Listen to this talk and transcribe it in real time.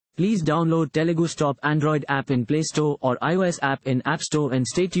Please download Telugu's top Android app in Play Store or iOS app in App Store and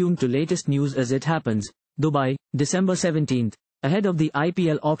stay tuned to latest news as it happens. Dubai, December 17th. Ahead of the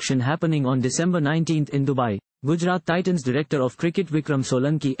IPL auction happening on December 19th in Dubai, Gujarat Titans director of cricket Vikram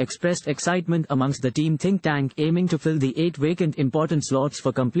Solanki expressed excitement amongst the team think tank aiming to fill the 8 vacant important slots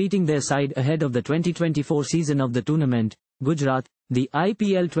for completing their side ahead of the 2024 season of the tournament. Gujarat, the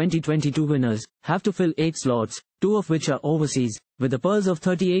IPL 2022 winners, have to fill 8 slots, 2 of which are overseas, with a purse of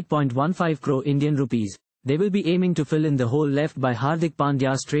 38.15 crore Indian rupees. They will be aiming to fill in the hole left by Hardik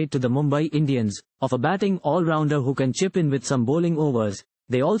Pandya's trade to the Mumbai Indians, of a batting all-rounder who can chip in with some bowling overs.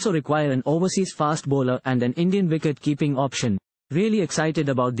 They also require an overseas fast bowler and an Indian wicket-keeping option. Really excited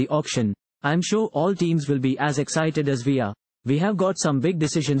about the auction. I'm sure all teams will be as excited as we are. We have got some big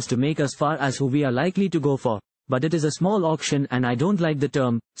decisions to make as far as who we are likely to go for. But it is a small auction and I don't like the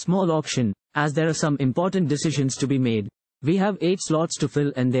term, small auction, as there are some important decisions to be made. We have 8 slots to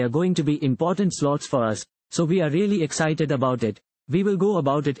fill and they are going to be important slots for us, so we are really excited about it. We will go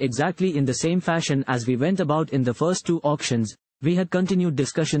about it exactly in the same fashion as we went about in the first 2 auctions. We had continued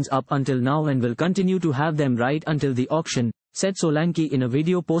discussions up until now and will continue to have them right until the auction, said Solanki in a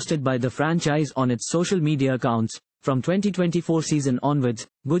video posted by the franchise on its social media accounts. From 2024 season onwards,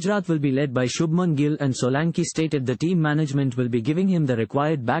 Gujarat will be led by Shubman Gill and Solanki stated the team management will be giving him the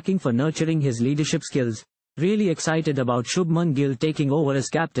required backing for nurturing his leadership skills. Really excited about Shubman Gill taking over as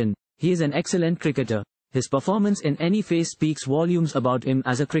captain. He is an excellent cricketer. His performance in any phase speaks volumes about him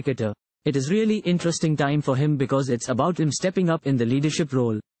as a cricketer. It is really interesting time for him because it's about him stepping up in the leadership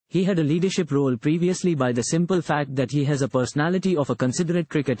role. He had a leadership role previously by the simple fact that he has a personality of a considerate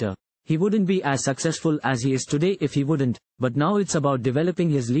cricketer. He wouldn't be as successful as he is today if he wouldn't, but now it's about developing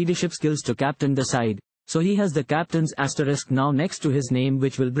his leadership skills to captain the side. So he has the captain's asterisk now next to his name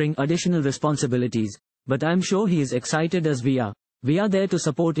which will bring additional responsibilities. But I'm sure he is excited as we are. We are there to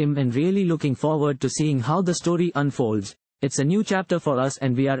support him and really looking forward to seeing how the story unfolds. It's a new chapter for us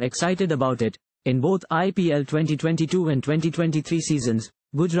and we are excited about it. In both IPL 2022 and 2023 seasons,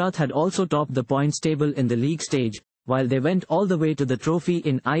 Gujarat had also topped the points table in the league stage. While they went all the way to the trophy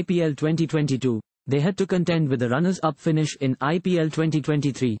in IPL 2022, they had to contend with the runners-up finish in IPL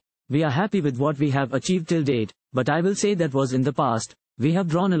 2023. We are happy with what we have achieved till date, but I will say that was in the past. We have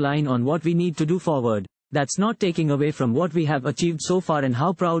drawn a line on what we need to do forward. That's not taking away from what we have achieved so far and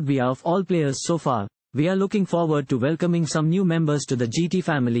how proud we are of all players so far. We are looking forward to welcoming some new members to the GT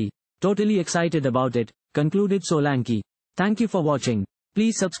family. Totally excited about it, concluded Solanki. Thank you for watching.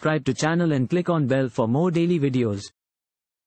 Please subscribe to channel and click on bell for more daily videos.